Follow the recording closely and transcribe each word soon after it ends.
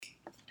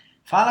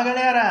Fala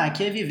galera,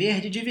 aqui é Viver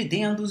de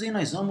Dividendos e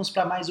nós vamos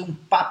para mais um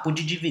papo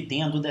de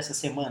dividendo dessa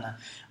semana.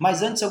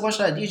 Mas antes eu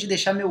gostaria de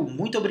deixar meu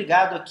muito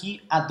obrigado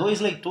aqui a dois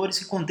leitores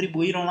que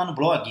contribuíram lá no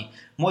blog,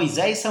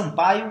 Moisés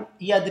Sampaio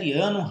e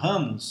Adriano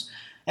Ramos.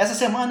 Essa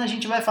semana a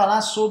gente vai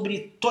falar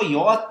sobre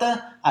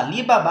Toyota,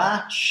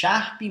 Alibaba,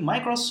 Sharp,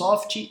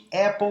 Microsoft,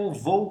 Apple,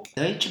 Volt,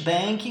 Deutsche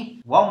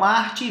Bank,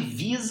 Walmart,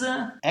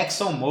 Visa,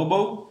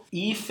 ExxonMobil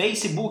e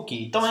Facebook.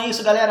 Então é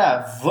isso galera,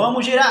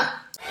 vamos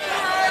girar!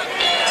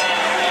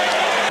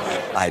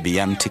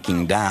 IBM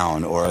ticking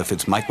down, or if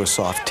it's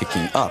Microsoft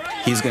ticking up,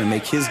 he's going to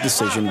make his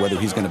decision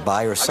whether he's going to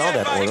buy or sell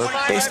that order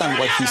based on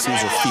what he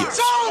sees or fears.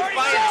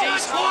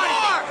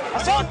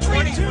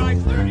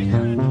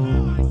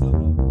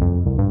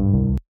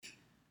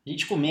 A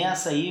gente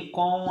começa aí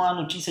com a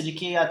notícia de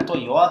que a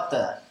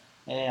Toyota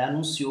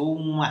anunciou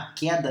uma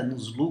queda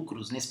nos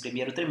lucros nesse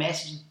primeiro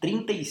trimestre de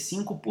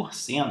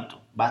 35%,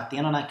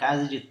 batendo na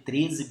casa de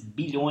 13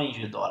 bilhões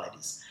de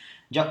dólares.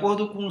 De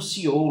acordo com o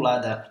CEO lá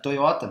da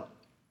Toyota,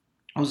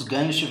 os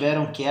ganhos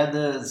tiveram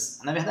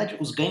quedas, na verdade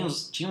os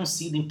ganhos tinham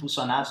sido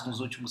impulsionados nos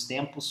últimos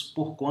tempos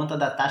por conta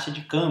da taxa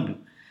de câmbio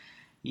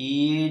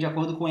e de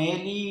acordo com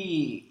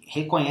ele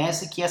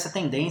reconhece que essa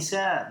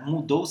tendência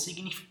mudou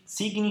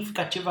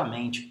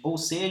significativamente, ou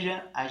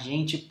seja, a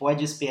gente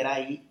pode esperar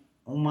aí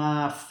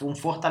um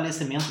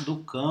fortalecimento do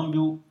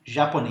câmbio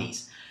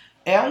japonês.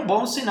 É um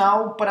bom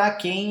sinal para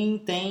quem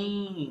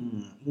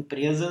tem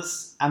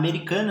empresas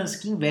americanas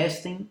que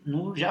investem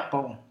no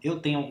Japão.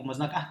 Eu tenho algumas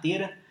na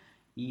carteira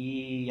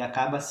e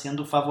acaba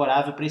sendo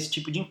favorável para esse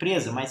tipo de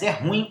empresa, mas é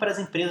ruim para as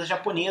empresas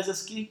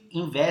japonesas que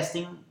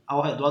investem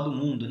ao redor do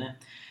mundo, né?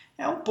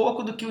 É um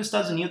pouco do que os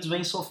Estados Unidos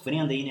vem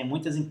sofrendo aí, né?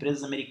 Muitas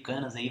empresas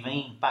americanas aí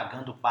vêm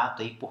pagando o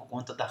pato aí por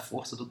conta da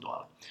força do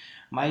dólar.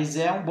 Mas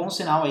é um bom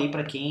sinal aí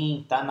para quem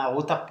está na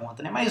outra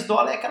ponta, né? Mas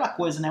dólar é aquela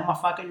coisa, né? Uma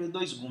faca de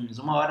dois gumes.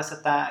 Uma hora você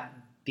está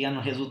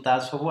tendo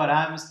resultados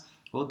favoráveis,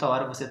 outra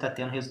hora você está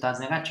tendo resultados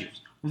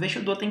negativos. O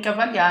investidor tem que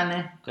avaliar,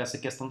 né, com essa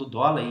questão do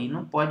dólar e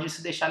não pode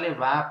se deixar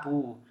levar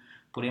por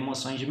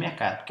emoções de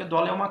mercado, porque o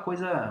dólar é uma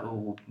coisa,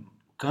 o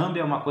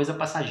câmbio é uma coisa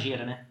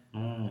passageira, né,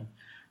 não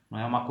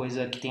é uma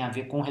coisa que tem a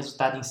ver com o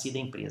resultado em si da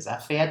empresa.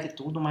 Afeta e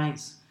tudo,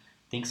 mas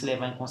tem que se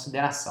levar em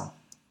consideração.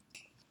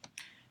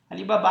 A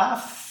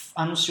Alibaba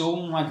anunciou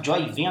uma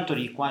joint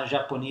venture com a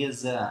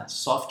japonesa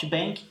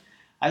SoftBank.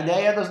 A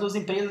ideia das duas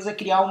empresas é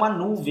criar uma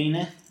nuvem,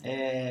 né,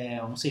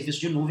 um serviço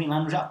de nuvem lá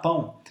no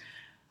Japão.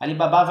 A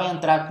Alibaba vai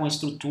entrar com a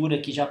estrutura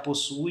que já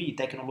possui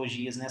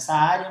tecnologias nessa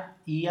área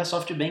e a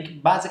SoftBank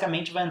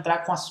basicamente vai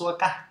entrar com a sua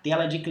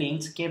cartela de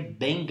clientes que é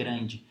bem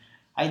grande.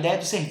 A ideia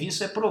do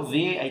serviço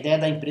a ideia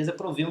da empresa é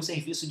prover um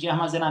serviço de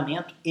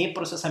armazenamento e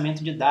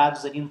processamento de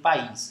dados ali no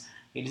país.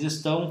 Eles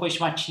estão com a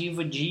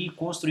estimativa de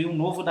construir um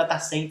novo data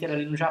center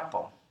ali no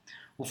Japão.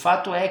 O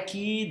fato é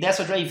que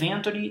dessa joint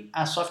venture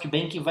a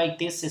SoftBank vai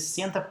ter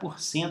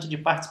 60% de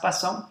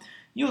participação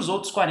e os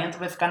outros 40%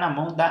 vai ficar na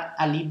mão da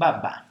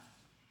Alibaba.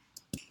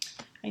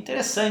 É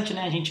interessante,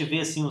 né, a gente ver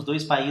assim, os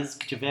dois países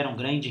que tiveram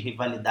grande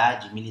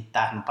rivalidade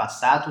militar no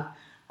passado,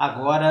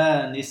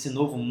 agora nesse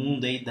novo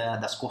mundo aí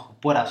das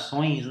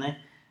corporações, né,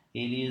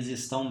 eles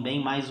estão bem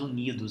mais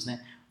unidos,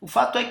 né. O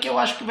fato é que eu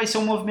acho que vai ser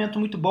um movimento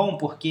muito bom,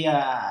 porque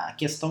a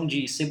questão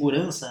de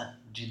segurança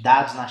de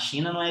dados na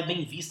China não é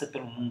bem vista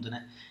pelo mundo,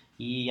 né.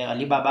 E a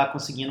Alibaba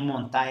conseguindo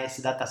montar esse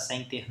data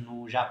center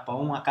no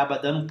Japão acaba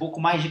dando um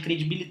pouco mais de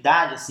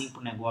credibilidade assim, para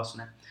o negócio,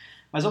 né.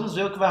 Mas vamos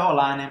ver o que vai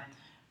rolar, né.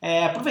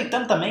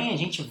 Aproveitando também, a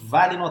gente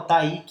vale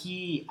notar aí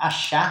que a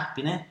Sharp,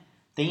 né,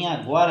 tem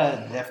agora,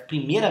 é a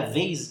primeira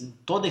vez em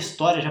toda a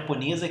história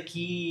japonesa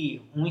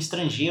que um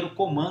estrangeiro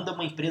comanda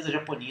uma empresa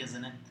japonesa,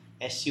 né,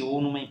 CEO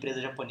numa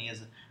empresa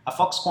japonesa. A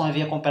Foxconn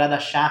havia comprado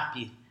a Sharp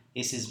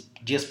esses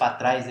dias para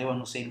trás, eu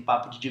anunciei no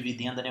papo de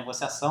dividendo da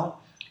negociação,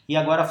 e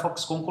agora a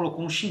Foxconn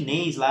colocou um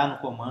chinês lá no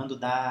comando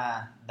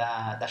da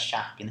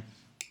Sharp, né.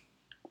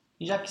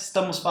 E já que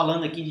estamos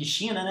falando aqui de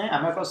China, né,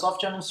 a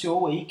Microsoft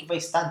anunciou aí que vai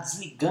estar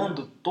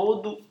desligando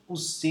todo o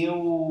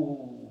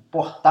seu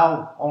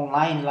portal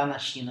online lá na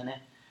China, né.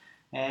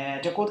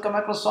 De acordo com a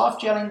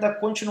Microsoft, ela ainda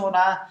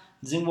continuará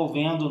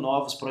desenvolvendo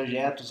novos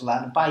projetos lá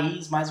no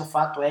país, mas o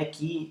fato é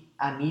que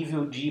a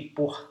nível de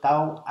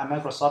portal a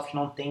Microsoft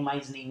não tem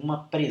mais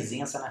nenhuma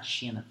presença na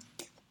China.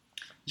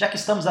 Já que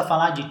estamos a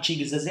falar de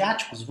tigres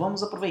asiáticos,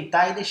 vamos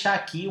aproveitar e deixar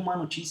aqui uma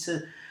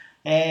notícia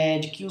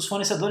de que os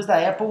fornecedores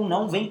da Apple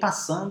não vêm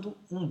passando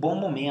um bom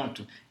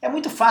momento. É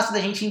muito fácil da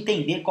gente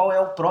entender qual é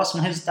o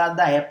próximo resultado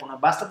da Apple, né?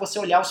 Basta você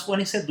olhar os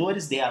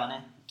fornecedores dela,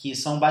 né? Que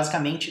são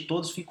basicamente,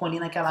 todos ficam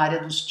ali naquela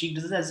área dos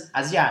tigres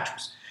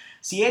asiáticos.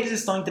 Se eles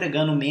estão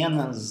entregando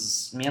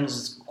menos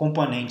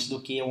componentes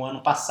do que o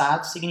ano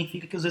passado,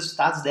 significa que os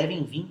resultados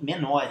devem vir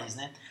menores,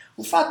 né?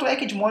 O fato é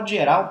que, de modo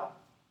geral,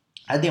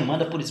 a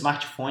demanda por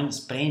smartphones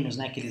premiums,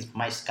 né, aqueles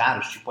mais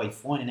caros, tipo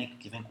iPhone, né,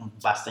 que vem com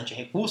bastante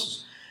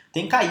recursos,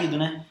 tem caído,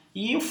 né?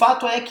 E o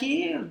fato é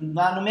que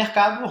lá no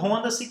mercado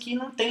ronda-se que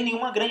não tem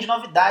nenhuma grande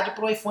novidade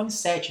para o iPhone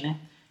 7, né?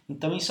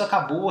 Então isso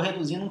acabou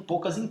reduzindo um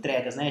pouco as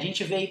entregas, né? A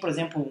gente vê aí, por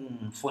exemplo,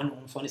 um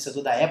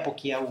fornecedor da Apple,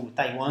 que é o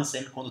Taiwan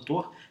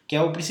Semiconductor, que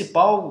é o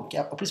principal,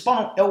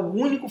 é o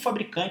único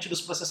fabricante dos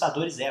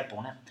processadores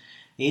Apple, né?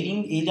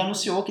 Ele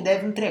anunciou que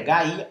deve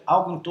entregar aí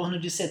algo em torno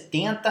de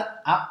 70%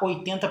 a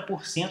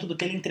 80% do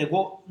que ele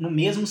entregou no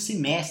mesmo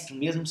semestre, no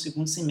mesmo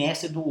segundo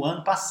semestre do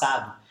ano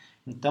passado.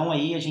 Então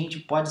aí a gente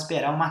pode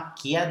esperar uma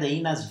queda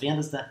aí nas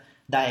vendas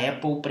da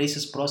Apple para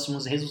esses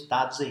próximos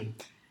resultados aí.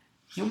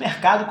 E o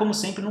mercado, como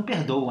sempre, não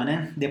perdoa,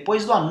 né?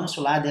 Depois do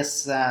anúncio lá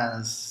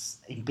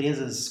dessas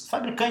empresas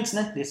fabricantes,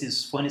 né,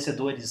 desses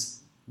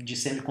fornecedores de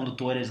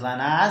semicondutores lá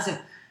na Ásia,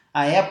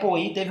 a Apple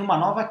aí teve uma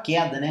nova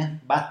queda, né?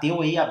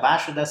 Bateu aí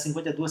abaixo das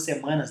 52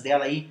 semanas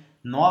dela aí,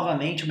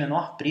 novamente o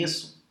menor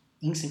preço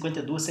em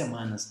 52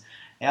 semanas.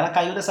 Ela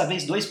caiu dessa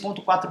vez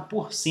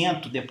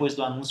 2,4% depois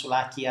do anúncio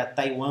lá que a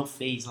Taiwan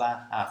fez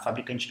lá, a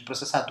fabricante de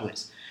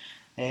processadores.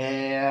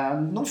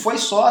 Não foi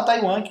só a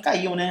Taiwan que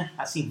caiu, né?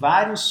 Assim,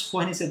 vários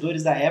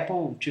fornecedores da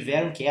Apple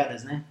tiveram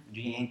quedas, né?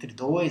 De entre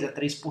 2% a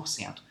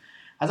 3%.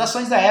 As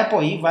ações da Apple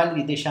aí,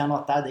 vale deixar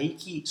anotado aí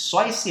que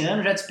só esse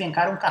ano já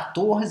despencaram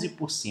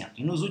 14%.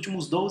 E nos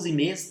últimos 12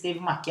 meses teve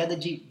uma queda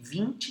de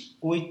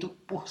 28%.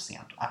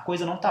 A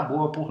coisa não tá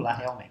boa por lá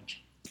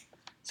realmente.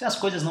 Se as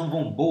coisas não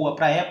vão boa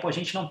para a Apple, a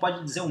gente não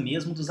pode dizer o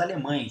mesmo dos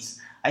alemães.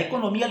 A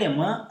economia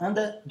alemã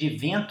anda de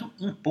vento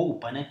em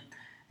polpa, né?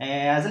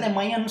 A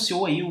Alemanha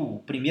anunciou aí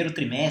o primeiro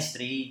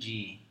trimestre aí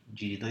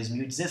de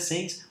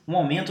 2016 um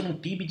aumento no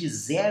PIB de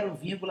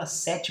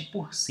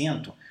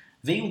 0,7%.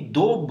 Veio o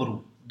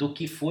dobro do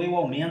que foi o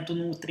aumento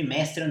no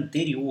trimestre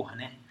anterior,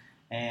 né?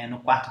 No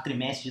quarto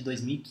trimestre de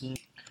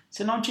 2015.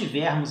 Se não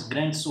tivermos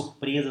grandes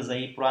surpresas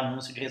aí para o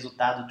anúncio de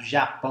resultado do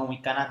Japão e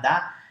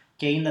Canadá,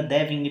 que ainda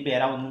devem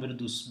liberar o número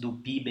do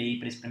PIB aí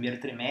para esse primeiro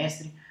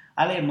trimestre,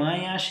 a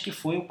Alemanha acho que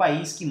foi o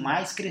país que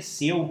mais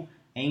cresceu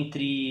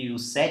entre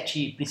os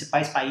 7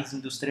 principais países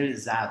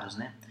industrializados,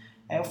 né?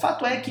 O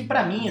fato é que,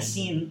 para mim,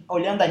 assim,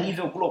 olhando a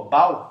nível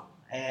global,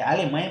 a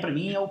Alemanha, para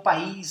mim, é o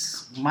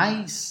país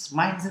mais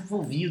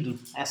desenvolvido,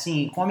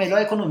 assim, com a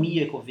melhor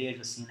economia que eu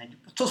vejo, assim, né?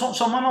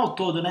 Somando ao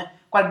todo, né?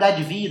 Qualidade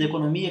de vida,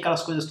 economia,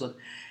 aquelas coisas todas.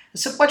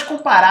 Você pode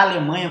comparar a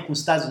Alemanha com os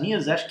Estados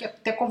Unidos, acho que é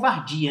até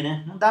covardia,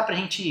 né? Não dá pra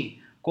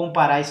gente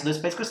comparar esses dois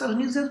países, porque os Estados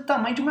Unidos é do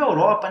tamanho de uma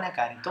Europa, né,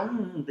 cara? Então,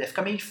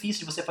 fica meio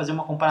difícil de você fazer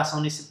uma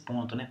comparação nesse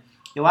ponto, né?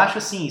 Eu acho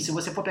assim, se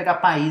você for pegar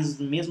países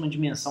da mesma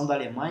dimensão da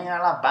Alemanha,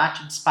 ela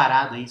bate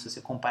disparado aí, se você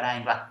comparar a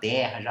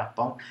Inglaterra,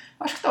 Japão.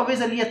 Eu acho que talvez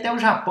ali até o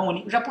Japão.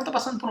 O Japão está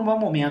passando por um bom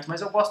momento,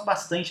 mas eu gosto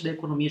bastante da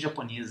economia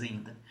japonesa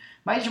ainda.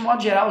 Mas de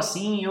modo geral,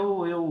 assim,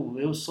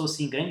 eu sou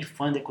assim, grande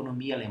fã da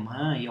economia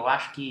alemã e eu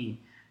acho que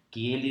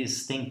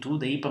eles têm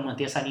tudo aí para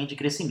manter essa linha de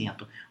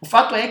crescimento. O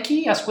fato é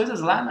que as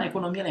coisas lá na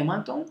economia alemã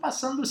estão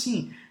passando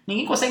assim,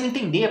 ninguém consegue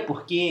entender,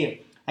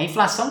 porque a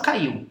inflação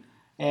caiu,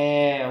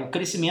 o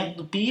crescimento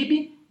do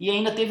PIB... E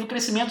ainda teve o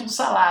crescimento do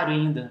salário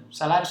ainda. Os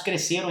salários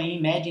cresceram aí,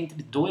 em média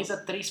entre 2%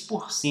 a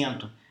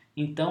 3%.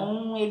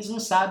 Então eles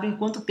não sabem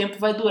quanto tempo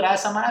vai durar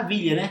essa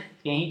maravilha, né?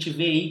 E a gente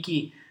vê aí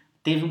que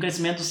teve um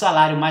crescimento do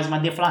salário mais uma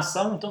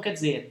deflação, então quer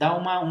dizer, dá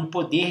um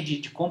poder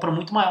de compra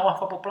muito maior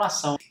para a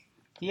população.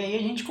 E aí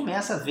a gente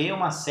começa a ver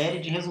uma série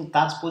de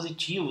resultados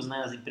positivos, né,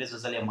 nas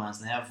empresas alemãs,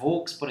 né? A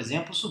Volks, por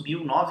exemplo,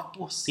 subiu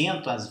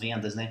 9% as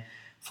vendas, né?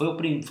 Foi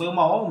o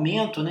maior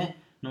aumento, né,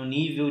 no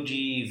nível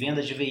de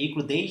vendas de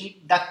veículo desde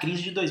a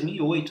crise de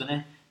 2008,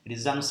 né?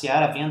 Eles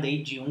anunciaram a venda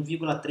aí de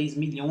 1,3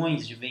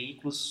 milhões de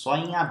veículos só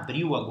em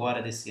abril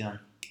agora desse ano.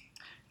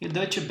 E o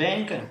Deutsche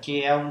Bank,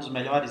 que é um dos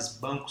melhores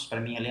bancos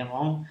para mim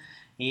alemão,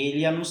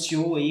 ele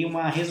anunciou aí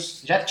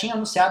já tinha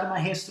anunciado uma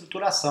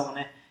reestruturação,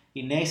 né?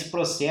 E nesse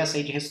processo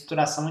aí de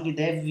reestruturação ele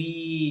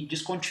deve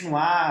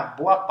descontinuar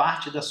boa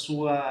parte do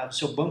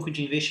seu banco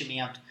de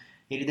investimento.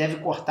 Ele deve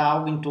cortar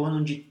algo em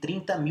torno de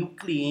 30 mil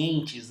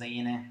clientes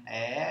aí, né?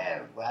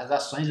 As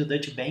ações do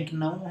Deutsche Bank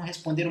não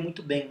responderam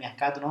muito bem, o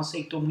mercado não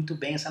aceitou muito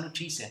bem essa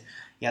notícia.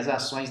 E as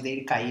ações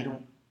dele caíram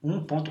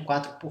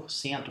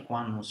 1,4% com o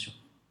anúncio.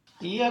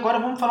 E agora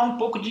vamos falar um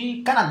pouco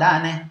de Canadá,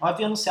 né? Eu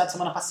havia anunciado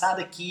semana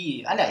passada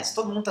que, aliás,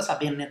 todo mundo tá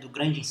sabendo, né, do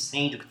grande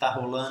incêndio que tá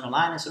rolando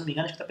lá, né? Se eu não me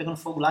engano, acho que tá pegando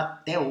fogo lá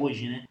até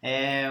hoje, né?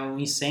 O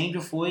incêndio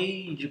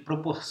foi de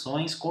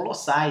proporções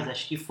colossais,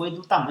 acho que foi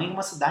do tamanho de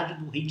uma cidade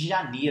do Rio de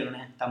Janeiro,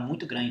 né? Tá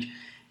muito grande.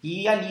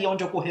 E ali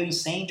onde ocorreu o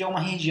incêndio é uma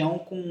região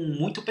com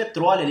muito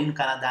petróleo ali no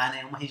Canadá,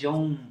 né? Uma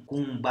região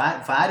com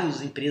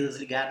várias empresas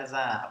ligadas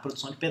à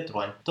produção de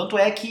petróleo. Tanto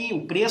é que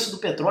o preço do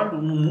petróleo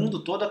no mundo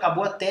todo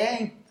acabou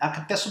até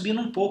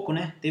subindo um pouco,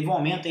 né? Teve um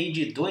aumento aí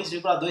de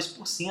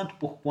 2,2%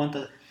 por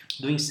conta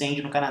do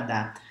incêndio no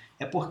Canadá.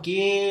 É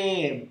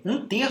porque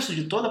 1/3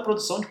 de toda a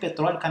produção de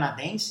petróleo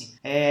canadense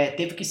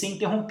teve que ser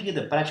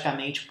interrompida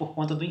praticamente por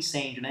conta do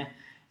incêndio, né?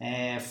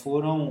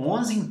 Foram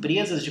 11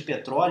 empresas de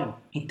petróleo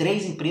e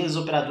 3 empresas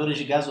operadoras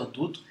de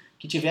gasoduto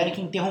que tiveram que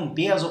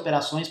interromper as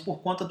operações por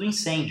conta do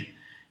incêndio.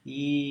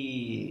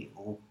 E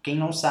quem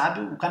não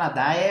sabe, o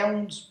Canadá é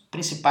um dos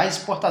principais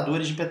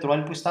exportadores de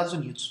petróleo para os Estados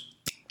Unidos.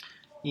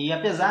 E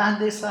apesar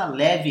dessa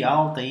leve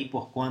alta aí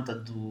por conta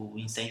do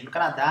incêndio no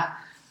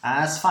Canadá,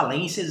 as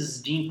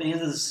falências de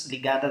empresas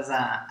ligadas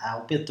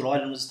ao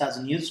petróleo nos Estados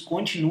Unidos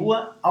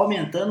continua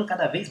aumentando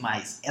cada vez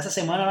mais. Essa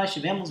semana nós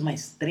tivemos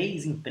mais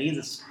 3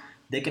 empresas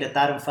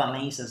decretaram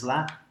falências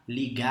lá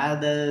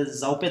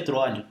ligadas ao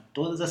petróleo,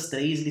 todas as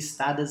 3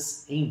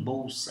 listadas em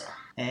bolsa.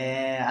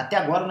 Até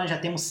agora nós já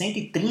temos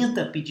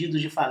 130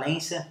 pedidos de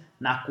falência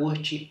na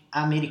corte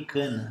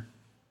americana.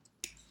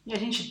 E a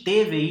gente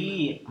teve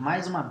aí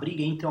mais uma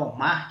briga entre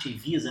Walmart e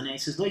Visa, né?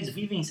 Esses dois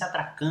vivem se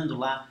atracando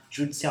lá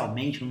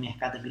judicialmente no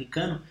mercado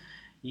americano.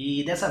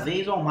 E dessa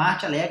vez o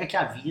Walmart alega que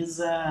a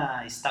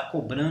Visa está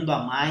cobrando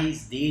a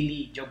mais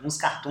dele de alguns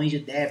cartões de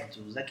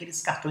débitos,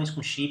 aqueles cartões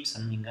com chip, se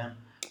não me engano.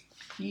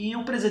 E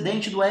o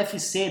presidente do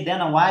UFC,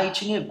 Dana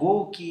White,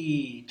 negou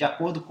que, de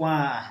acordo com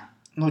a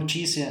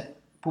notícia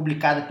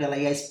publicada pela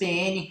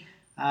ESPN,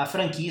 a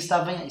franquia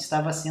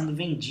estava sendo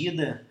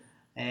vendida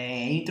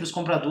entre os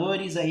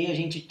compradores. Aí a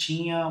gente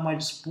tinha uma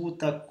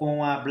disputa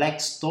com a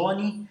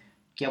Blackstone,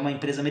 que é uma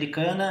empresa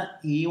americana,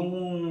 e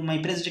uma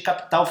empresa de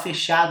capital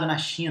fechado na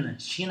China,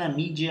 China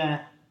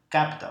Media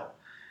Capital.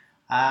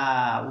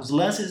 Os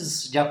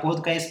lances, de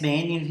acordo com a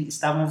ESPN,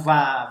 estavam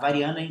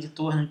variando em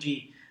torno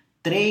de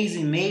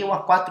 3,5 a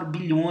 4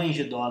 bilhões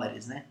de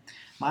dólares, né?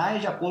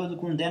 Mas, de acordo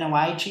com Dana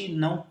White,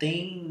 não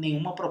tem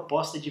nenhuma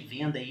proposta de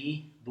venda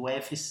aí do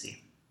UFC.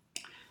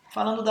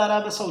 Falando da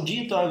Arábia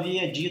Saudita, eu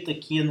havia dito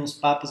aqui nos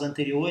papos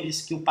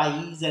anteriores que o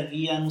país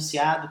havia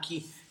anunciado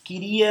que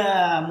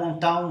queria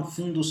montar um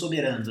fundo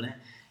soberano, né?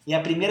 E a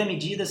primeira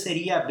medida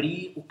seria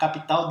abrir o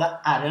capital da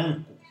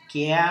Aramco,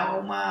 que é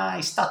uma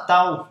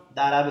estatal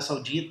da Arábia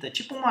Saudita,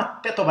 tipo uma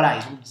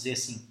Petrobras, vamos dizer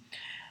assim.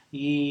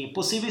 E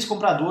possíveis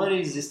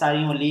compradores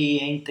estariam ali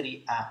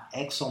entre a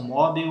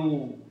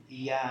ExxonMobil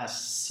e a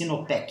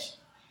Sinopec.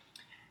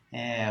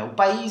 O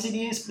país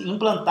iria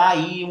implantar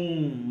aí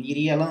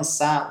iria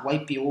lançar o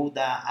IPO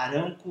da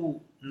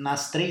Aramco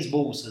nas 3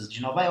 bolsas de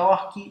Nova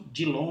York,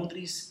 de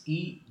Londres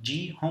e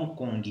de Hong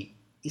Kong.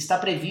 Está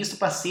previsto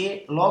para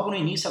ser logo no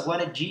início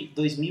agora de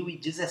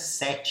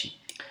 2017.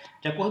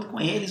 De acordo com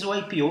eles, o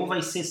IPO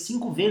vai ser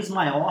 5 vezes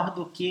maior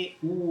do que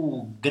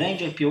o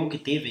grande IPO que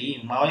teve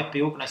aí. O maior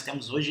IPO que nós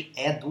temos hoje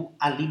é do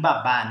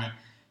Alibaba, né?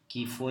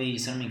 Que foi,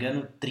 se não me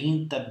engano,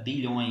 30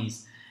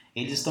 bilhões.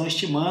 Eles estão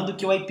estimando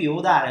que o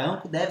IPO da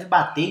Aramco deve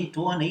bater em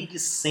torno aí de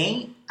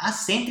 100 a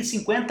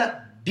 150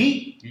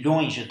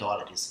 bilhões de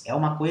dólares. É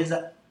uma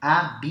coisa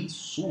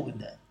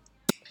absurda.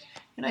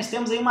 E nós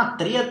temos aí uma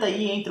treta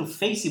aí entre o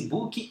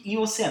Facebook e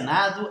o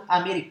Senado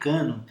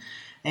americano.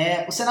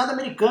 O Senado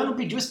americano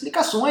pediu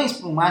explicações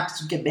para o Mark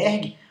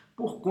Zuckerberg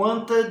por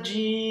conta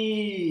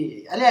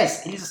de...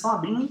 Aliás, eles estão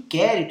abrindo um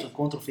inquérito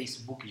contra o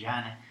Facebook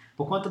já, né?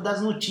 Por conta das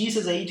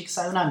notícias aí de que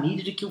saiu na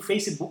mídia de que o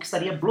Facebook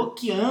estaria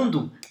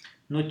bloqueando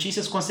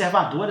notícias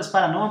conservadoras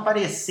para não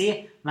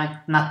aparecer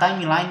na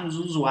timeline dos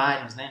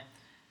usuários, né?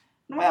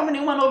 Não é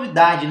nenhuma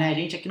novidade, né? A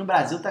gente aqui no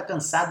Brasil está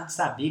cansado de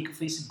saber que o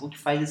Facebook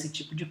faz esse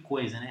tipo de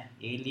coisa, né?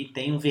 Ele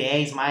tem um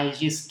viés mais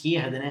de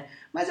esquerda, né?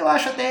 Mas eu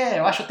acho até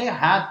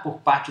errado por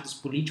parte dos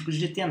políticos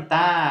de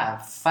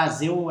tentar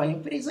fazer a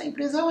empresa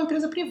é uma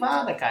empresa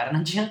privada, cara. Não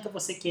adianta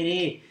você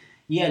querer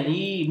ir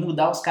ali e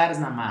mudar os caras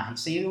na marra.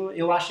 Isso aí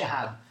eu acho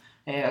errado.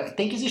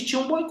 Tem que existir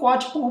um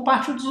boicote por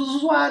parte dos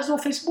usuários ao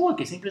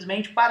Facebook,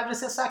 simplesmente para de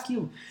acessar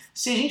aquilo.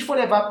 Se a gente for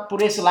levar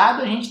por esse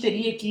lado, a gente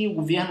teria que, o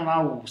governo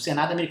lá, o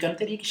Senado americano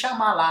teria que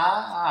chamar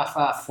lá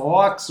a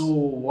Fox,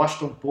 o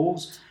Washington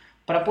Post,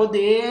 para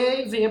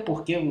poder ver,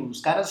 porque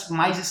os caras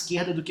mais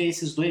esquerda do que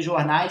esses 2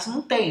 jornais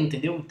não tem,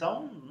 entendeu?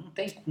 Então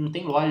não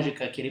tem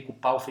lógica querer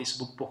culpar o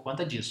Facebook por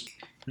conta disso.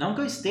 Não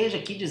que eu esteja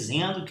aqui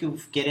dizendo que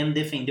querendo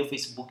defender o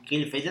Facebook, que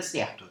ele fez é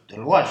certo.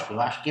 Lógico,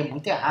 eu acho que é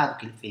muito errado o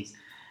que ele fez.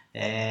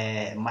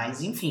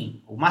 Mas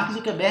enfim, o Mark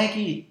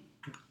Zuckerberg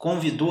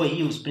convidou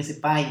aí os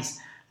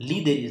principais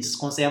líderes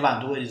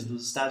conservadores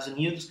dos Estados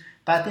Unidos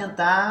para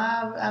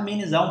tentar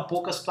amenizar um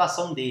pouco a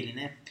situação dele,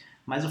 né?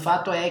 Mas o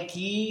fato é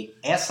que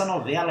essa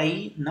novela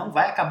aí não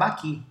vai acabar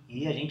aqui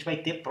e a gente vai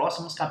ter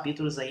próximos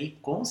capítulos aí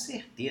com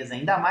certeza,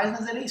 ainda mais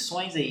nas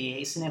eleições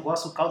aí. Esse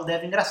negócio, o caldo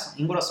deve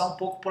engrossar um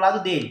pouco pro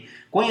lado dele.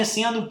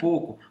 Conhecendo um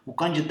pouco o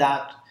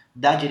candidato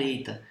da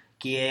direita,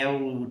 que é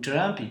o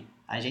Trump,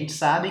 a gente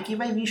sabe que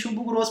vai vir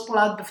chumbo grosso pro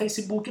lado do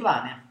Facebook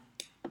lá, né?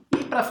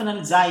 E para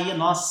finalizar aí a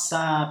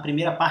nossa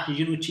primeira parte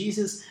de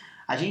notícias,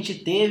 a gente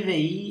teve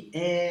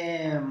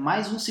aí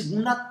mais um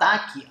segundo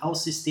ataque ao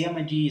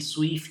sistema de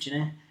SWIFT,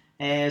 né?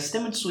 O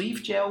sistema de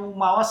SWIFT é o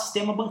maior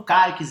sistema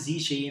bancário que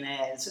existe aí,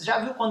 né? Você já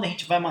viu quando a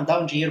gente vai mandar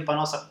um dinheiro para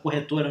nossa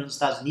corretora nos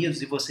Estados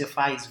Unidos e você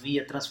faz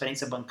via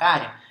transferência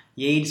bancária?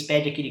 E aí eles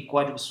pedem aquele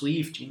código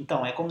SWIFT?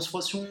 Então, é como se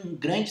fosse um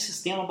grande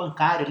sistema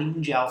bancário ali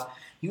mundial.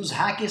 E os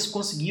hackers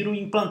conseguiram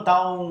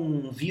implantar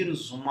um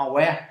vírus, um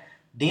malware,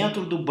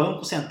 dentro do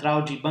Banco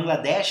Central de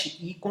Bangladesh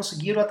e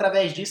conseguiram,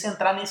 através disso,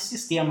 entrar nesse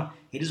sistema.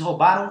 Eles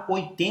roubaram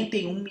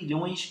 81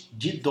 milhões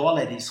de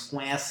dólares com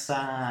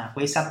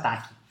esse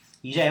ataque.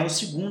 E já é o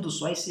segundo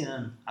só esse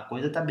ano. A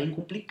coisa está bem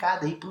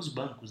complicada aí para os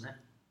bancos, né?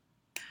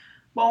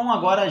 Bom,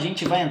 agora a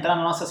gente vai entrar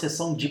na nossa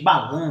sessão de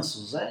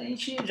balanços. A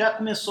gente já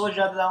começou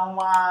a dar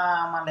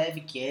uma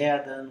leve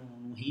queda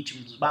no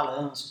ritmo dos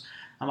balanços.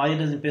 A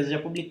maioria das empresas já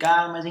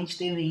publicaram, mas a gente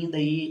teve ainda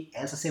aí,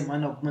 essa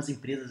semana, algumas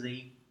empresas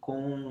aí com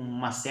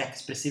uma certa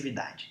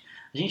expressividade.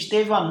 A gente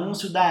teve o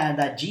anúncio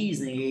da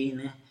Disney aí,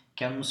 né,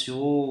 que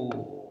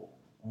anunciou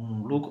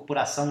um lucro por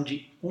ação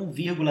de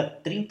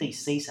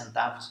 1,36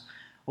 centavos,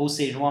 ou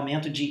seja, um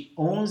aumento de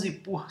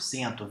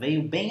 11%.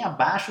 Veio bem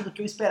abaixo do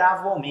que eu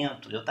esperava o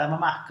aumento. Eu estava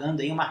marcando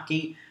aí, eu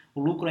marquei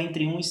o lucro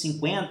entre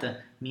 1,50,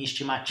 minha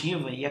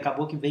estimativa, e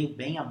acabou que veio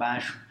bem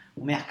abaixo.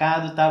 O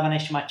mercado estava na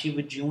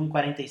estimativa de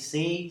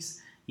 1,46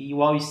 e o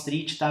Wall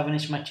Street estava na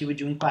estimativa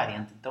de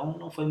 1,40. Então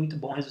não foi muito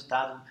bom o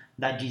resultado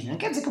da Disney. Não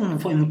quer dizer que não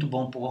foi muito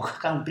bom, pô.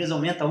 A empresa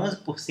aumenta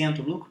 11%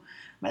 o lucro,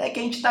 mas é que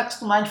a gente está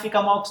acostumado de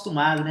ficar mal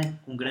acostumado, né?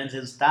 Com grandes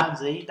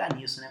resultados, aí dá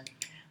nisso, né?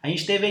 A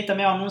gente teve aí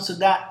também o anúncio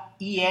da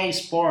EA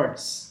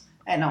Sports.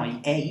 Não,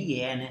 é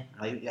EA, né?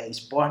 A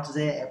Sports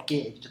é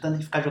porque de tanto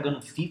de ficar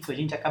jogando FIFA, a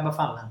gente acaba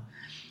falando.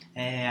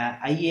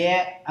 A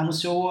EA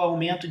anunciou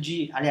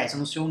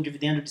anunciou um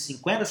dividendo de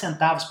 50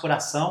 centavos por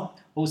ação,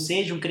 ou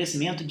seja, um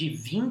crescimento de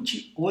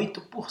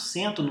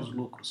 28% nos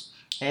lucros.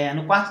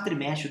 No quarto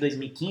trimestre de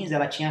 2015,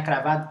 ela tinha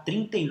cravado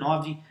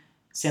 39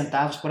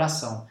 centavos por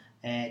ação.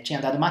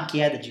 Tinha dado uma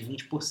queda de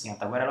 20%.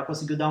 Agora ela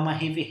conseguiu dar uma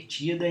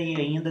revertida e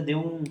ainda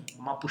deu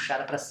uma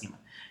puxada para cima.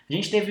 A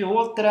gente teve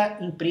outra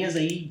empresa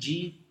aí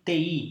de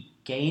TI,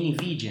 que é a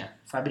NVIDIA,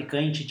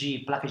 fabricante de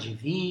placas de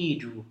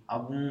vídeo,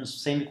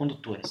 alguns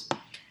semicondutores.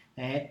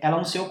 Ela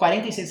anunciou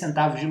 46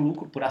 centavos de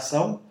lucro por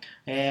ação,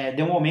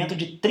 deu um aumento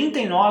de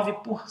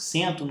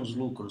 39% nos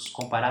lucros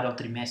comparado ao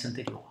trimestre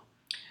anterior.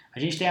 A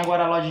gente tem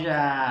agora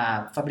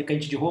a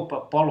fabricante de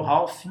roupa Polo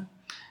Ralph,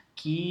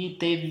 que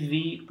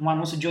teve um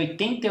anúncio de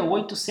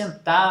 88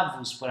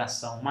 centavos por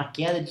ação, uma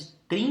queda de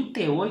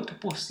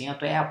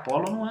 38%. A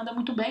Polo não anda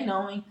muito bem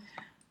não, hein?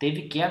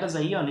 Teve quedas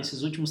aí,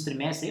 nesses últimos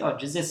trimestres, aí,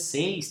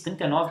 16,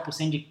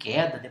 39% de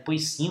queda,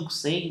 depois 5,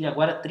 6 e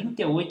agora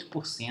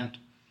 38%.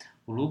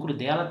 O lucro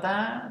dela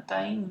tá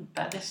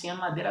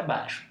descendo ladeira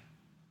abaixo.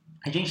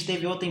 A gente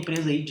teve outra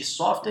empresa aí de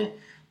software,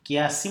 que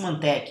é a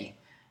Symantec,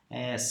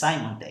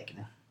 Symantec,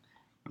 né?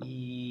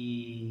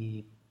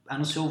 E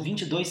anunciou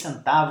 22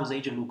 centavos aí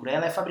de lucro.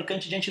 Ela é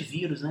fabricante de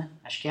antivírus, né?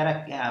 Acho que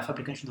era a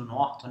fabricante do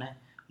Norton, né?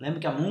 Eu lembro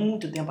que há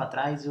muito tempo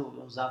atrás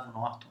eu usava o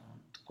Norton,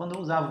 quando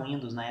eu usava o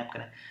Windows na época,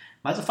 né?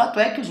 Mas o fato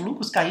é que os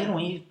lucros caíram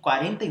em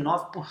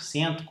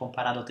 49%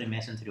 comparado ao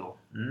trimestre anterior.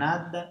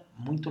 Nada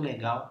muito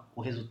legal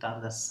o resultado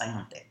da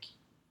Symantec.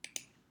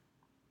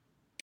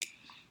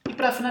 E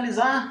para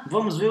finalizar,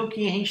 vamos ver o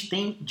que a gente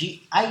tem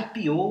de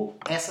IPO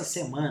essa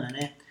semana,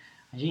 né?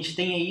 A gente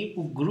tem aí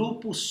o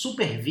grupo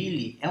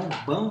Superville, é um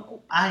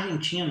banco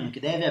argentino que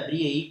deve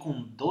abrir aí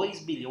com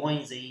 2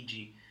 bilhões aí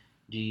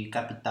de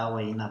capital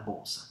aí na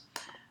bolsa.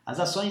 As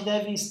ações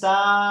devem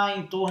estar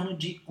em torno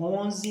de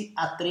 11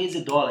 a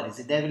 13 dólares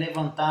e deve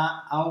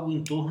levantar algo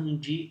em torno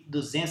de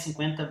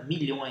 250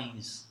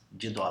 milhões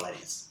de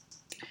dólares.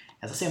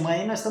 Essa semana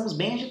aí nós estamos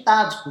bem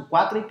agitados com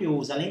 4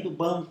 IPOs. Além do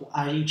banco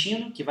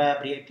argentino, que vai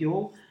abrir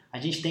IPO, a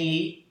gente tem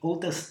aí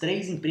outras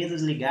 3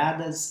 empresas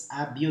ligadas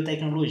à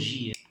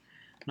biotecnologia.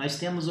 Nós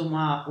temos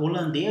uma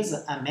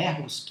holandesa, a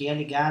Merus, que é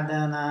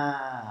ligada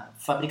na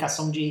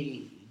fabricação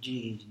de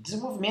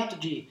desenvolvimento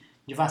de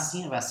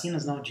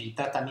vacinas não, de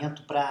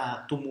tratamento para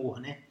tumor,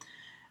 né?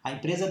 A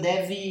empresa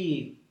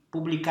deve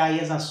publicar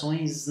aí as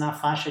ações na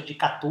faixa de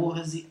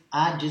 14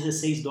 a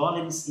 16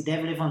 dólares e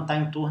deve levantar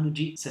em torno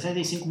de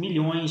 65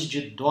 milhões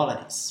de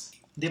dólares.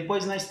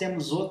 Depois nós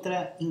temos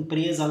outra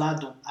empresa lá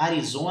do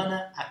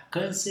Arizona, a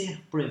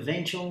Cancer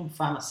Prevention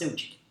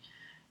Pharmaceutical.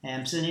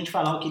 Não precisa nem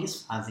falar o que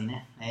eles fazem,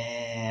 né?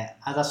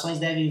 As ações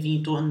devem vir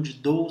em torno de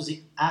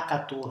 12 a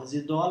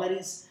 14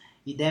 dólares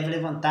e deve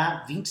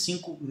levantar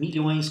 25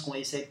 milhões com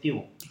esse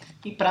IPO.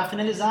 E para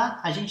finalizar,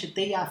 a gente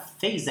tem a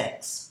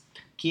PhaseX,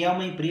 que é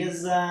uma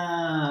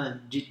empresa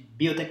de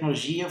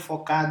biotecnologia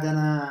focada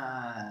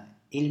na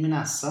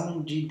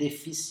eliminação de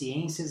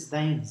deficiências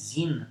da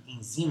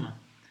enzima.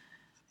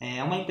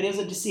 É uma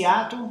empresa de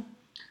Seattle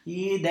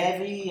e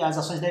as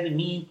ações devem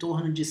vir em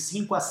torno de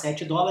 5 a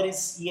 7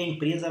 dólares e a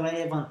empresa vai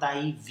levantar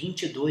aí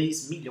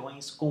 22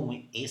 milhões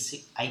com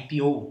esse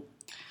IPO.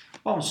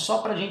 Bom, só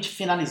para a gente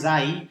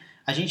finalizar aí,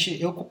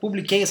 eu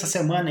publiquei essa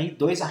semana aí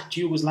 2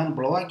 artigos lá no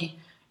blog,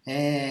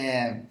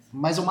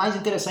 mas o mais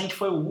interessante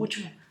foi o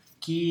último,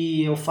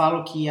 que eu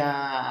falo que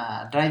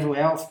a Drive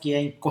Wealth, que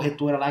é a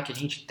corretora lá que a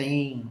gente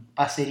tem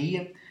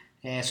parceria,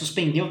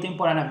 suspendeu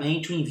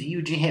temporariamente o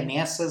envio de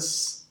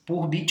remessas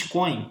por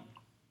Bitcoin.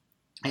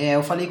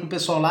 Eu falei com o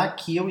pessoal lá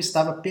que eu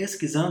estava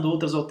pesquisando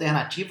outras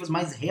alternativas,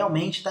 mas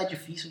realmente está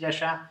difícil de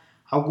achar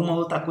alguma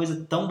outra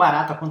coisa tão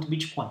barata quanto o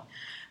Bitcoin.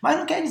 Mas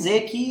não quer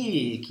dizer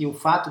que o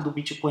fato do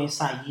Bitcoin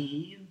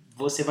sair,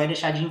 você vai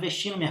deixar de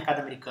investir no mercado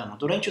americano.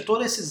 Durante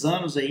todos esses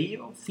anos aí,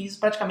 eu fiz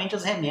praticamente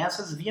as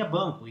remessas via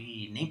banco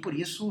e nem por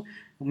isso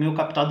o meu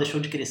capital deixou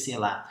de crescer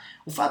lá.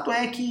 O fato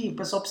é que o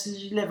pessoal precisa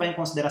de levar em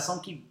consideração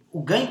que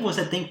o ganho que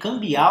você tem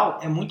cambial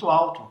é muito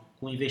alto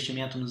com o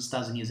investimento nos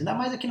Estados Unidos. Ainda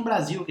mais aqui no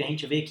Brasil, que a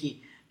gente vê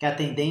que a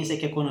tendência é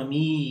que a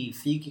economia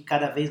fique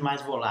cada vez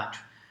mais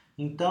volátil.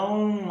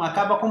 Então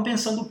acaba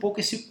compensando um pouco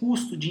esse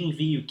custo de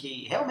envio,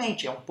 que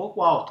realmente é um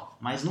pouco alto,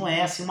 mas não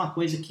é assim uma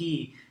coisa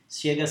que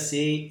chega a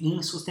ser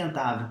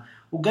insustentável.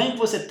 O ganho que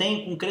você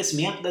tem com o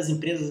crescimento das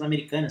empresas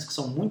americanas, que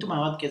são muito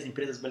maior do que as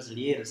empresas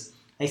brasileiras,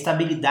 a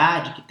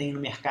estabilidade que tem no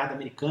mercado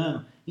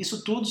americano,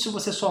 isso tudo, se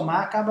você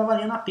somar, acaba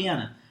valendo a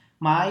pena.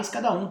 Mas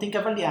cada um tem que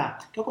avaliar.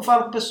 O que eu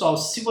falo para o pessoal,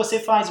 se você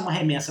faz uma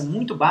remessa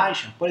muito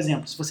baixa, por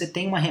exemplo, se você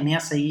tem uma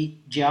remessa aí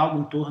de algo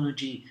em torno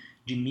de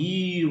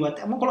 1.000,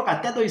 até, vamos colocar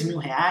até R$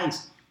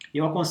 2.000,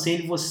 eu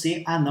aconselho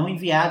você a não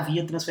enviar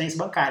via transferência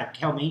bancária, porque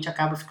realmente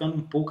acaba ficando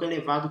um pouco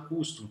elevado o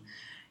custo.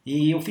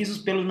 E eu fiz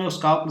pelos meus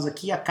cálculos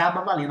aqui,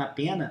 acaba valendo a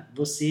pena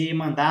você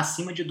mandar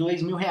acima de R$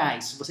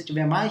 2.000. Se você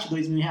tiver mais de R$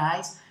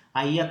 2.000,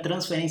 aí a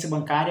transferência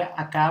bancária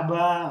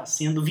acaba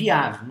sendo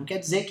viável. Não quer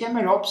dizer que é a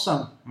melhor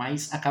opção,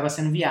 mas acaba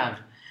sendo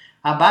viável.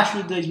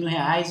 Abaixo de R$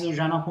 2.000 eu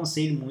já não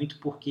aconselho muito,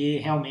 porque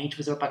realmente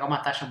você vai pagar uma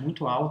taxa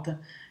muito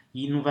alta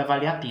e não vai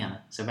valer a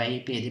pena. Você vai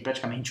perder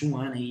praticamente um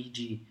ano aí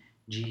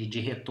de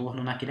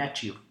retorno naquele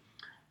ativo.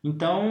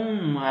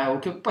 Então, o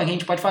que a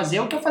gente pode fazer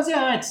é o que eu fazia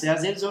antes.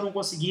 Às vezes eu não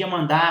conseguia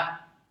mandar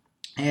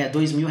R$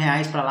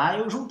 2.000 para lá,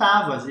 eu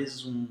juntava, às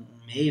vezes um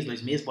mês,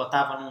 2 meses,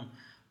 botava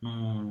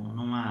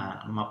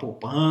numa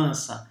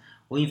poupança,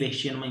 ou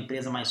investia numa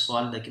empresa mais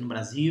sólida aqui no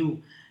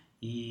Brasil,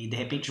 e de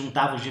repente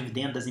juntava os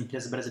dividendos das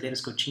empresas brasileiras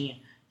que eu tinha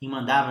e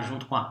mandava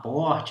junto com o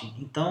aporte.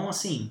 Então,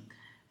 assim,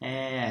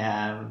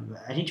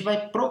 a gente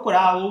vai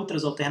procurar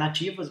outras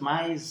alternativas,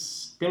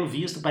 mas pelo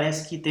visto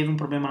parece que teve um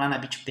problema lá na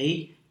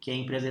BitPay, que é a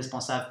empresa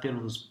responsável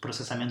pelos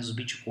processamentos dos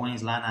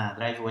bitcoins lá na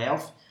Drive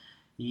Wealth,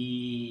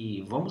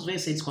 e vamos ver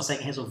se eles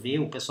conseguem resolver.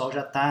 O pessoal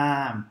já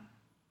está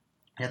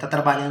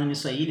trabalhando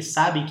nisso aí, eles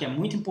sabem que é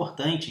muito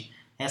importante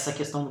essa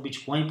questão do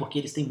Bitcoin, porque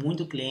eles têm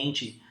muito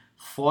cliente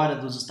fora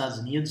dos Estados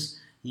Unidos,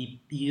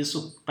 e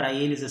isso para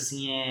eles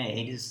assim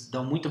eles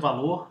dão muito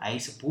valor a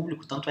esse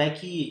público, tanto é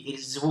que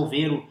eles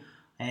desenvolveram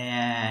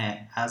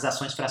as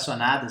ações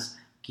fracionadas,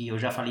 que eu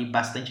já falei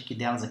bastante aqui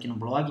delas aqui no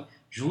blog,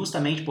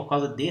 justamente por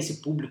causa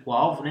desse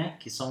público-alvo, né,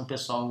 que são o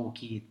pessoal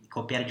que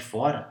opera de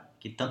fora,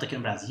 que tanto aqui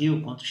no Brasil,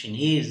 quanto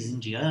chineses,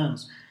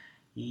 indianos,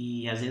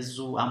 e às vezes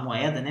a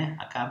moeda, né,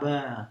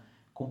 acaba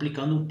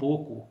complicando um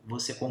pouco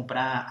você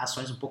comprar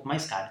ações um pouco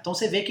mais caras. Então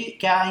você vê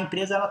que a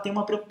empresa ela tem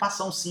uma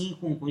preocupação sim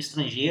com o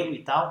estrangeiro e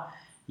tal,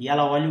 e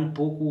ela olha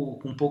com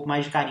um pouco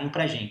mais de carinho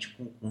pra gente,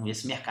 com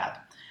esse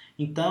mercado.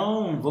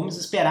 Então vamos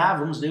esperar,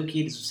 vamos ver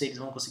se eles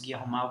vão conseguir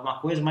arrumar alguma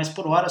coisa, mas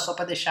por hora, só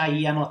para deixar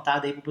aí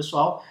anotado aí pro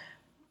pessoal,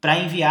 para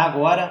enviar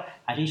agora,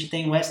 a gente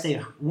tem o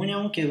Western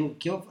Union,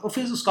 que eu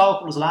fiz os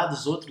cálculos lá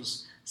dos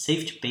outros,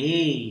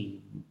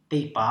 SafetyPay,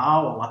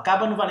 PayPal,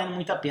 acaba não valendo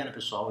muito a pena,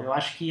 pessoal. Eu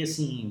acho que,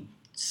 assim,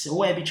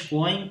 ou é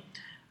Bitcoin,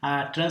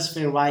 a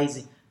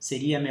TransferWise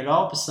seria a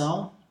melhor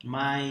opção,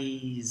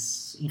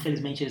 mas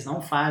infelizmente eles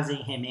não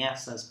fazem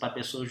remessas para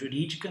pessoa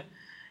jurídica,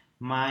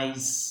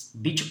 mas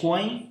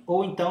Bitcoin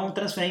ou então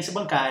transferência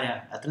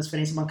bancária. A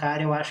transferência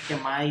bancária eu acho que é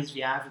mais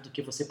viável do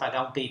que você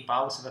pagar um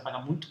PayPal, você vai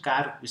pagar muito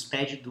caro, o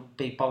spread do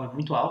PayPal é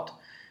muito alto,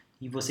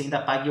 e você ainda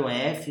paga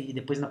IOF e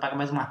depois ainda paga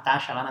mais uma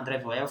taxa lá na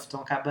Drive Wealth,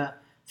 então acaba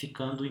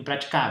ficando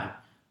impraticável.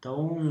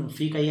 Então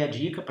fica aí a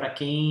dica para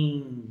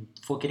quem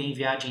for querer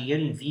enviar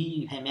dinheiro,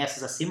 envie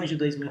remessas acima de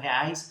R$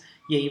 2.000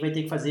 e aí vai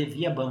ter que fazer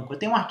via banco. Eu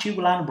tenho um artigo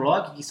lá no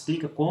blog que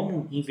explica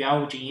como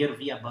enviar o dinheiro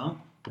via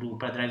banco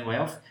para a Drive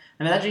Wealth.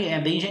 Na verdade é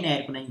bem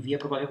genérico, né? Envia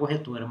para qualquer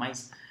corretora,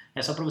 mas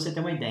é só para você ter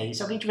uma ideia. E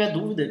se alguém tiver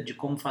dúvida de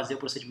como fazer o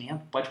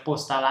procedimento, pode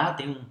postar lá,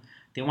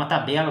 tem uma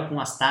tabela com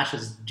as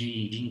taxas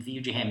de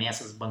envio de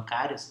remessas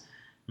bancárias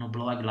no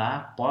blog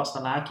lá, posta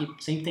lá, que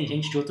sempre tem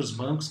gente de outros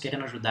bancos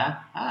querendo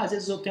ajudar. Às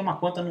vezes eu tenho uma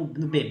conta no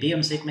BB, eu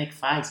não sei como é que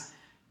faz.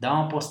 Dá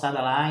uma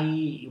postada lá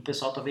e o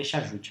pessoal talvez te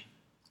ajude.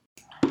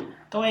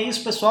 Então é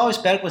isso, pessoal.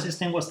 Espero que vocês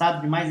tenham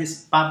gostado de mais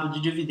esse papo de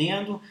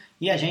dividendo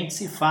e a gente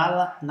se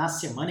fala na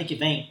semana que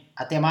vem.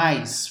 Até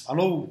mais.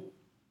 Falou!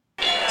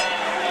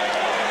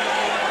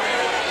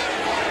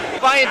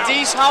 Buying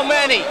D's, how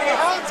many?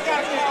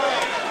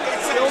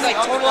 Still like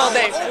total all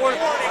day.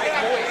 4.